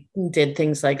 I did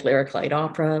things like Lyric Light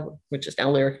Opera, which is now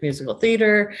Lyric Musical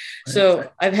Theater. Right. So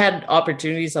I've had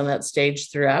opportunities on that stage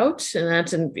throughout,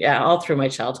 all through my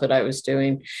childhood, I was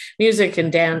doing music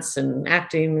and dance and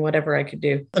acting, whatever I could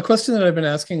do. A question that I've been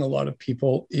asking a lot of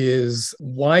people is,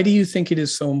 why do you think it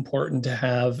is so important to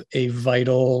have a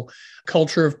vital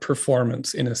culture of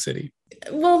performance in a city?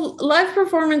 Well, live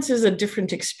performance is a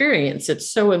different experience.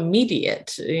 It's so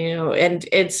immediate, and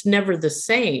it's never the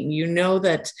same.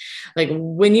 That like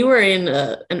when you are in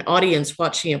an audience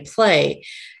watching a play,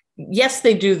 yes,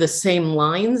 they do the same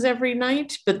lines every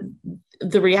night, but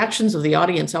the reactions of the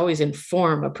audience always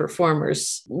inform a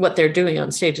performer's what they're doing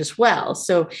on stage as well.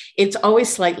 So it's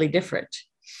always slightly different.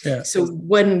 Yeah. So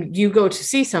when you go to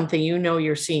see something,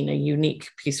 you're seeing a unique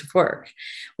piece of work.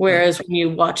 Whereas when you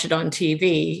watch it on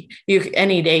TV,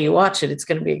 any day you watch it, it's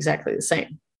going to be exactly the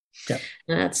same.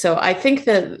 Yeah. So I think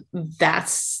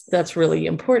that's really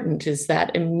important, is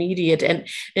that immediate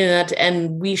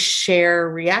and we share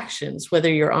reactions,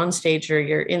 whether you're on stage or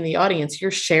you're in the audience, you're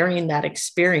sharing that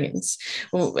experience.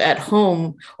 At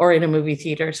home or in a movie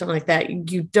theater or something like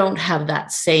that, you don't have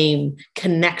that same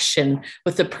connection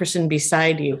with the person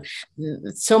beside you.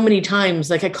 So many times,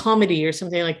 like a comedy or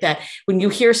something like that, when you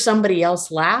hear somebody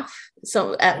else laugh,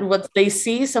 so at what they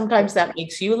see, sometimes that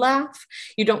makes you laugh.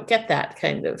 You don't get that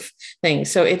kind of thing.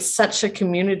 So it's such a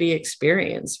community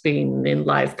experience being in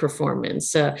live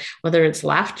performance, whether it's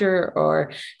laughter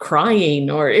or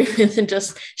crying or even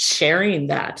just sharing,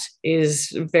 that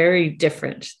is very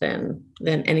different than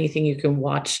anything you can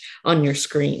watch on your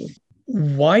screen.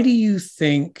 Why do you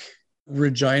think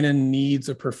Regina needs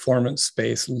a performance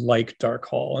space like Darke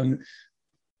Hall? And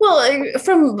well,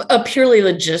 from a purely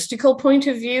logistical point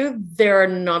of view, there are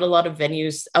not a lot of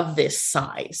venues of this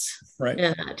size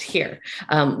here.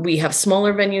 We have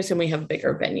smaller venues and we have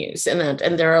bigger venues,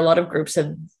 and there are a lot of groups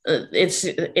that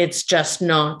there's just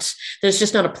not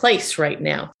a place right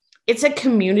now. it's a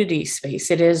community space.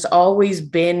 It has always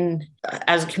been,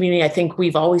 as a community, I think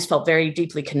we've always felt very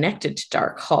deeply connected to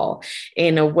Darke Hall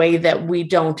in a way that we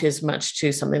don't as much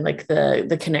to something like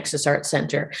the Connexus Art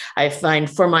Center. I find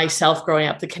for myself growing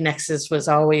up, the Connexus was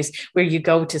always where you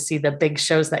go to see the big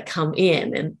shows that come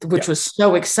in, and which was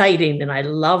so exciting. And I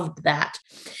loved that.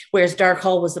 Whereas Darke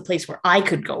Hall was the place where I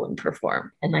could go and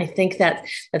perform. And I think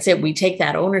that's it. We take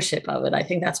that ownership of it. I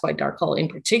think that's why Darke Hall in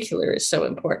particular is so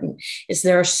important, is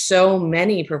there are so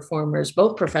many performers,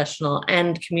 both professional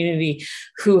and community,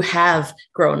 who have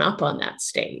grown up on that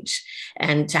stage.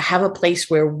 And to have a place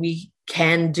where we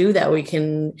can do that, we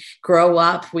can grow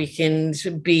up, we can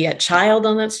be a child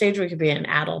on that stage, we can be an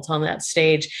adult on that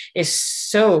stage, is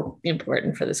so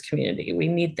important for this community. We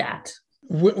need that.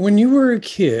 When you were a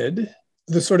kid,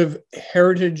 the sort of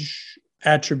heritage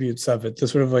attributes of it, the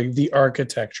sort of like the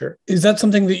architecture, is that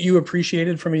something that you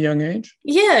appreciated from a young age?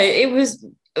 Yeah, it was,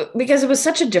 because it was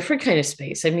such a different kind of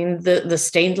space. I mean, the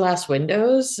stained glass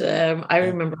windows, I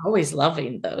remember always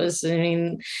loving those. I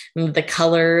mean, the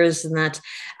colors and that.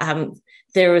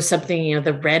 There was something,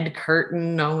 the red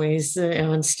curtain always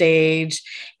on stage.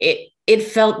 It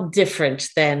felt different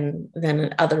than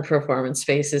other performance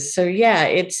spaces. So yeah,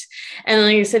 and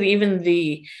like I said, even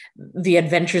the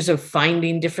adventures of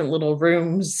finding different little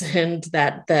rooms and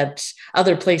that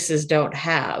other places don't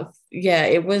have. Yeah,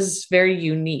 it was very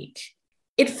unique.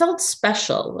 It felt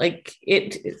special. Like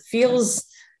you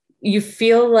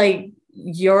feel like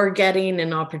you're getting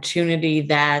an opportunity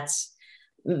that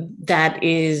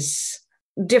is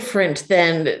different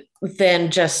than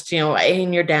just,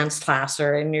 in your dance class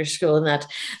or in your school, and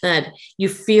that you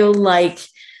feel like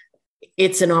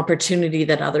it's an opportunity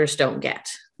that others don't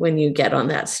get. When you get on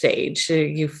that stage,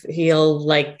 you feel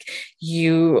like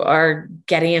you are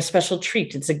getting a special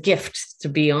treat. It's a gift to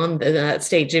be on that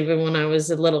stage. Even when I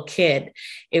was a little kid,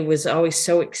 it was always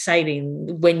so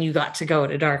exciting when you got to go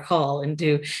to Darke Hall and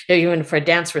do, even for a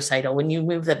dance recital, when you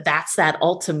move that's that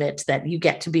ultimate, that you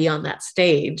get to be on that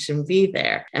stage and be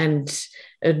there and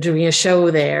doing a show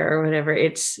there or whatever.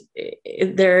 It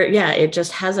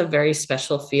just has a very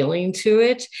special feeling to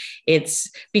it. It's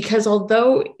because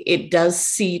although it does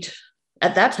seat,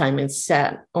 at that time it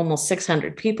sat almost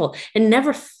 600 people, it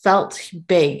never felt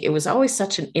big. It was always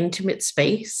such an intimate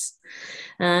space,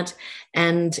 and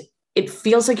it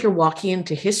feels like you're walking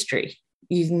into history.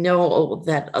 You know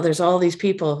that there's all these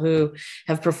people who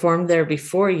have performed there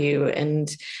before you, and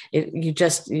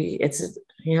it's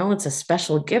a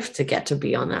special gift to get to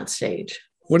be on that stage.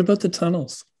 What about the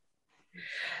tunnels?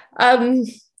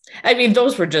 I mean,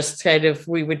 those were just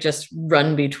we would just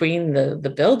run between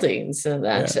the buildings, and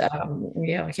that,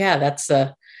 that's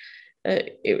a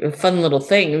fun little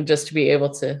thing, just to be able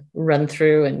to run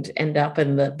through and end up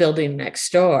in the building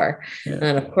next door. Yeah.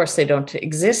 And of course they don't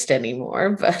exist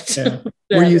anymore, but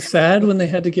were you sad when they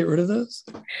had to get rid of those?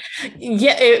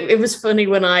 Yeah, it was funny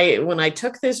when I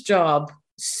took this job.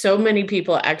 So many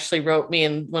people actually wrote me,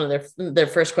 and one of their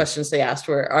first questions they asked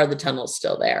were, are the tunnels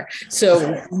still there?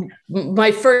 So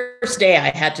my first day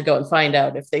I had to go and find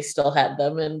out if they still had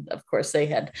them. And of course they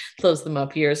had closed them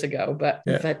up years ago, but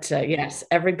yes,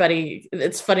 everybody,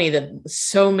 it's funny that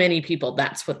so many people,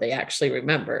 that's what they actually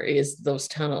remember, is those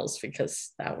tunnels,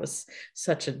 because that was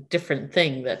such a different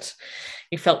thing that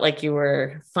you felt like you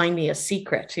were finding a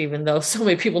secret, even though so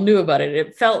many people knew about it.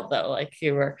 It felt though like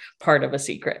you were part of a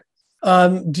secret.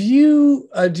 Do you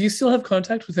still have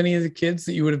contact with any of the kids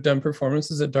that you would have done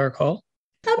performances at Darke Hall?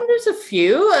 There's a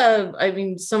few. I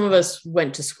mean, some of us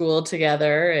went to school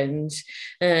together, and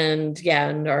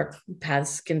our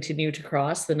paths continue to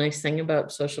cross. The nice thing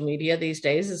about social media these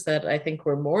days is that I think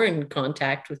we're more in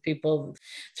contact with people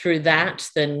through that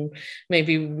than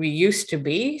maybe we used to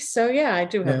be. So yeah, I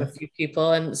do have a few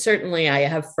people, and certainly I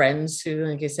have friends who,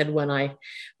 like I said, when I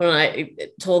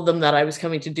told them that I was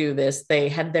coming to do this, they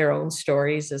had their own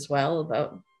stories as well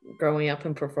about growing up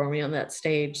and performing on that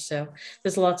stage. So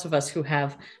there's lots of us who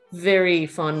have very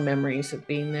fond memories of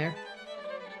being there.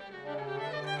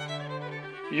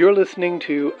 You're listening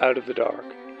to Out of the Dark,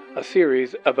 a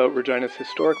series about Regina's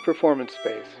historic performance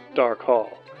space, Darke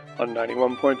Hall, on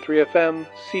 91.3 FM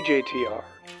CJTR,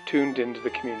 tuned into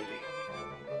the community.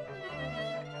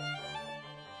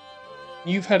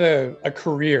 You've had a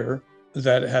career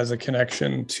that has a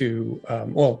connection to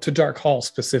Darke Hall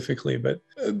specifically, but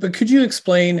could you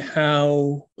explain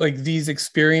how, like, these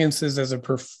experiences as a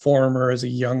performer, as a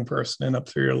young person and up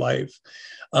through your life,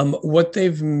 what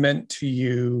they've meant to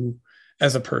you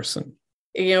as a person?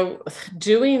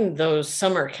 Doing those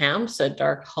summer camps at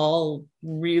Darke Hall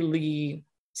really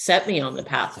set me on the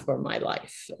path for my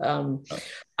life.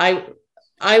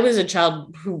 I was a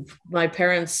child who my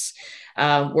parents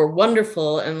were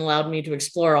wonderful and allowed me to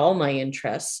explore all my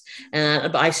interests.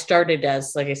 And I started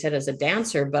as, like I said, as a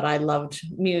dancer, but I loved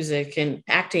music and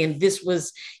acting. And this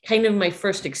was kind of my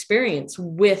first experience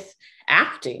with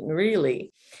acting,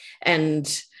 really.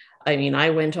 And I mean, I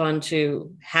went on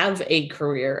to have a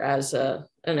career as an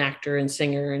actor and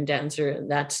singer and dancer, and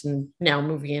that's now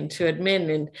moving into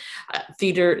admin and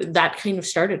theater. That kind of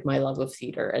started my love of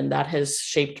theater, and that has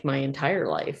shaped my entire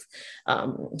life.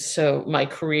 So my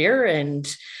career and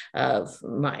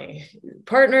my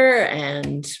partner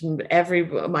and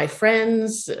my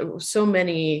friends, so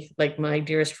many, like my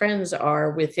dearest friends,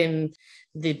 are within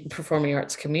the performing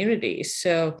arts community.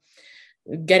 So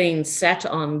getting set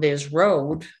on this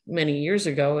road many years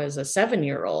ago as a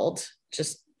 7-year-old,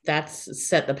 just that's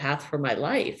set the path for my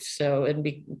life. So it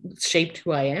shaped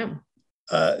who I am.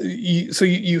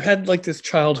 You had like this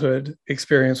childhood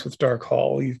experience with Darke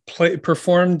Hall. You've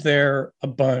performed there a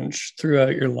bunch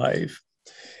throughout your life.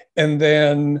 And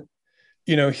then,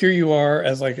 here you are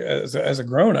as a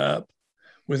grown-up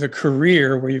with a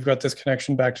career where you've got this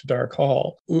connection back to Darke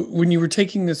Hall. When you were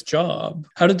taking this job,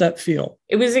 how did that feel?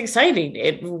 It was exciting.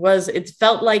 It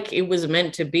felt like it was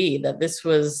meant to be, that this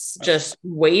was just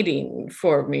waiting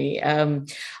for me.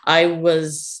 I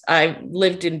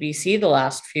lived in BC the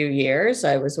last few years.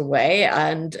 I was away,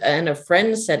 and a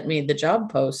friend sent me the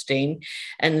job posting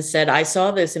and said, I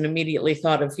saw this and immediately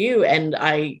thought of you. And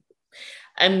I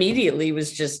immediately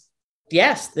was just,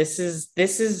 yes, this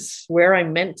is where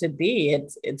I'm meant to be.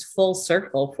 It's full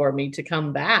circle for me to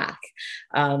come back,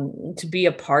 to be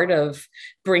a part of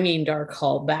bringing Darke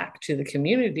Hall back to the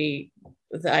community.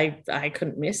 I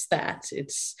couldn't miss that.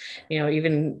 It's,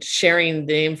 even sharing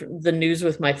the news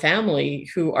with my family,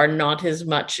 who are not as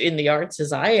much in the arts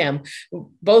as I am.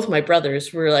 Both my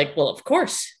brothers were like, well, of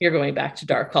course you're going back to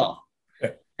Darke Hall.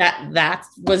 That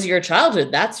was your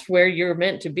childhood. That's where you're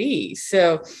meant to be.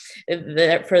 So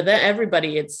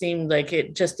everybody, it seemed like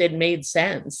it made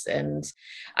sense. And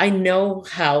I know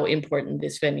how important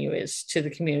this venue is to the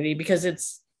community, because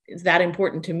it's that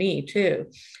important to me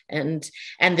too. And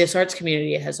this arts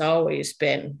community has always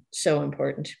been so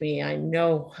important to me. I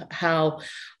know how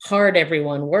hard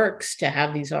everyone works to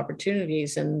have these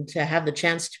opportunities, and to have the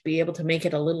chance to be able to make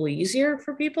it a little easier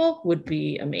for people would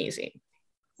be amazing.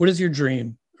 What is your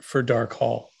dream for Darke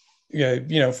Hall? For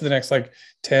the next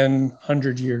 10,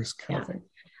 100 years kind of thing?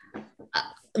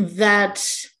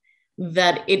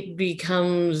 That it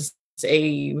becomes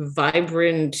a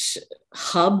vibrant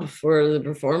hub for the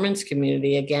performance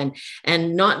community again,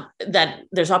 and not that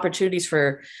there's opportunities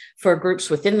for groups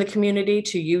within the community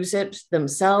to use it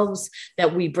themselves,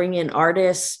 that we bring in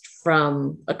artists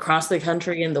from across the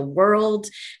country and the world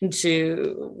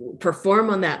to perform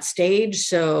on that stage,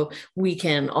 so we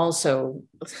can also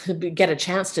get a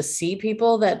chance to see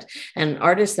people and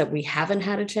artists that we haven't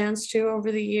had a chance to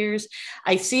over the years.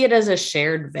 I see it as a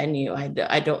shared venue.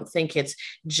 I don't think it's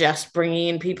just bringing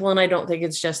in people, and I don't think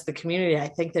it's just the community. I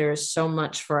think there is so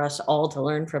much for us all to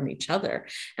learn from each other.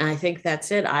 And I think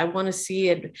that's it. I want to see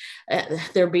it,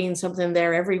 there being something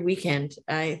there every weekend.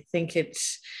 I think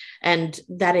it's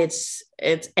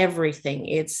everything.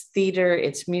 It's theater,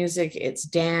 it's music, it's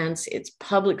dance, it's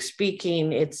public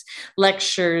speaking, it's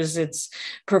lectures, it's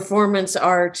performance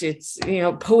art, it's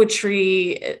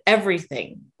poetry,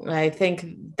 everything. I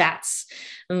think that's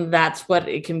what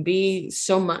it can be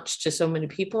so much to so many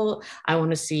people. I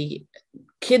want to see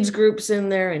kids groups in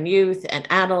there, and youth and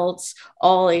adults,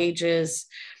 all ages,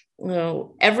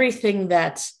 everything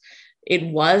that it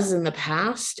was in the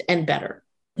past and better.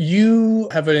 You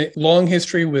have a long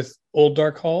history with old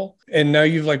Darke Hall, and now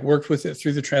you've worked with it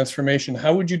through the transformation.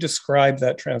 How would you describe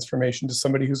that transformation to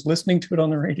somebody who's listening to it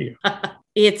on the radio?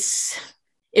 It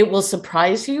will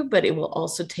surprise you, but it will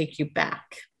also take you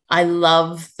back. I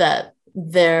love that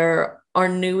there are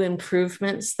new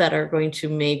improvements that are going to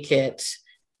make it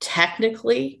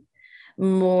technically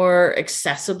more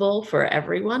accessible for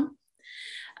everyone.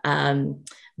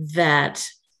 That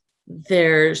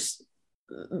there's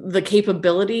the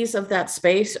capabilities of that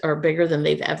space are bigger than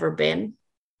they've ever been,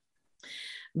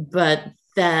 but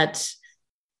that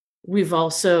they've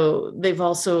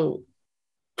also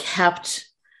kept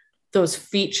those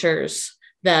features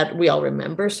that we all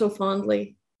remember so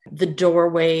fondly. The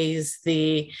doorways,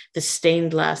 the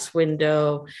stained glass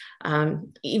window,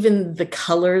 even the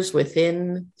colors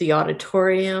within the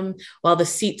auditorium. While the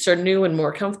seats are new and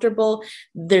more comfortable,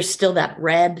 there's still that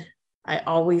red I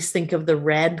always think of the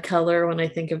red color when I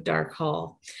think of Darke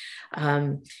Hall.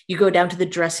 You go down to the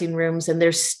dressing rooms and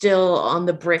there's still on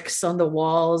the bricks on the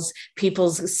walls,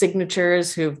 people's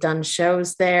signatures who've done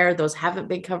shows there. Those haven't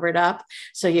been covered up.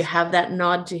 So you have that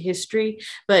nod to history,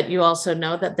 but you also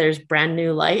know that there's brand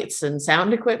new lights and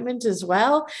sound equipment as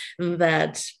well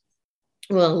that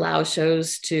will allow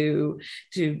shows to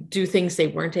do things they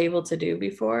weren't able to do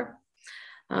before.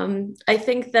 I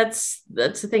think that's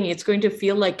the thing. It's going to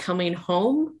feel like coming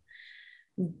home,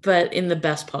 but in the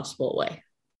best possible way.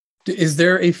 Is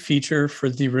there a feature for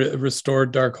the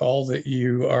restored Darke Hall that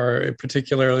you are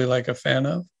particularly like a fan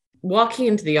of? Walking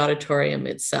into the auditorium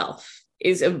itself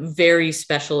is a very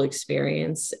special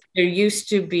experience. There used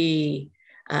to be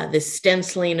this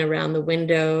stenciling around the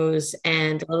windows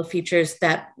and all the features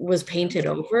that was painted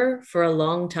over for a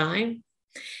long time.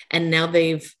 And now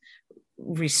they've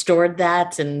restored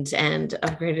that and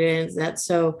upgraded that.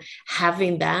 So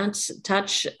having that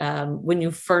touch, when you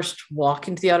first walk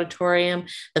into the auditorium,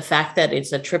 the fact that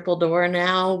it's a triple door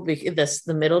now, because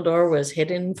the middle door was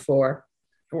hidden for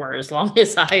as long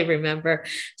as I remember,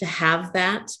 to have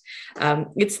that.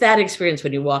 It's that experience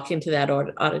when you walk into that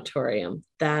auditorium.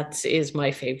 That is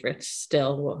my favorite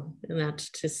still, and that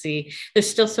to see. There's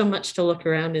still so much to look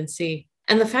around and see.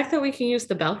 And the fact that we can use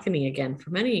the balcony again. For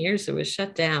many years, it was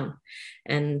shut down.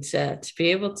 And to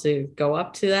be able to go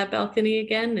up to that balcony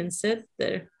again and sit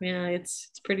there, yeah, it's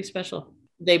pretty special.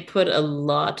 They put a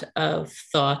lot of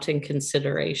thought and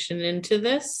consideration into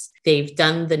this. They've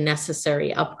done the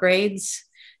necessary upgrades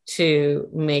to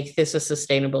make this a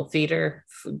sustainable theater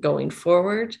going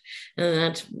forward. And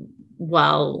that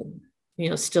while,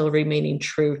 still remaining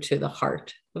true to the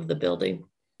heart of the building.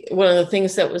 One of the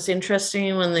things that was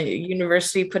interesting when the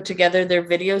university put together their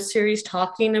video series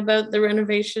talking about the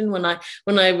renovation, when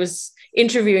I was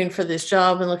interviewing for this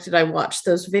job and I watched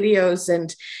those videos,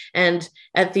 and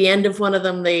at the end of one of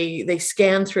them, they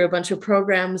scanned through a bunch of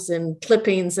programs and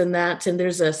clippings and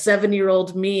there's a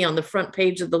 7-year-old me on the front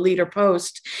page of the Leader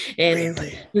Post in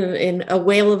a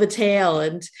whale of a tale.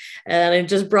 And it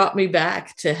just brought me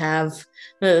back to have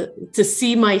to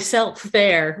see myself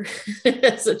there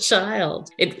as a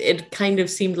child. It kind of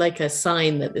seemed like a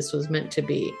sign that this was meant to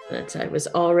be, that I was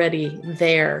already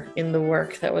there in the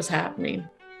work that was happening.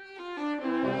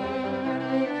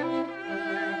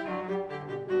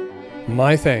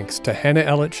 My thanks to Hannah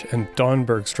Ellich and Dawn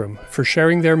Bergstrom for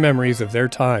sharing their memories of their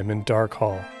time in Darke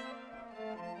Hall.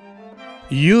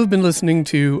 You have been listening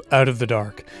to Out of the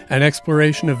Dark, an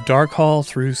exploration of Darke Hall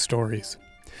through stories.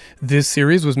 This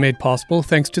series was made possible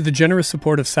thanks to the generous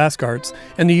support of Sask Arts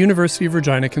and the University of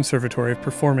Regina Conservatory of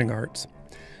Performing Arts.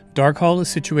 Darke Hall is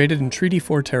situated in Treaty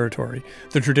 4 territory,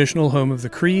 the traditional home of the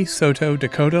Cree, Saulteaux,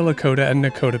 Dakota, Lakota, and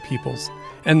Nakota peoples,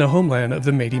 and the homeland of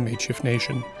the Métis-Makeshift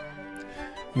Nation.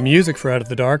 Music for Out of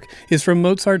the Dark is from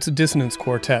Mozart's Dissonance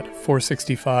Quartet,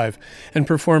 465, and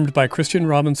performed by Christian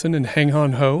Robinson and Hang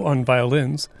Han Ho on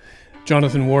violins,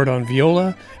 Jonathan Ward on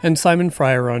viola, and Simon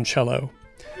Fryer on cello.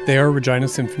 They are Regina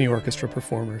Symphony Orchestra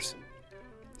performers.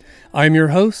 I'm your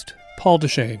host, Paul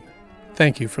Deshane.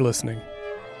 Thank you for listening.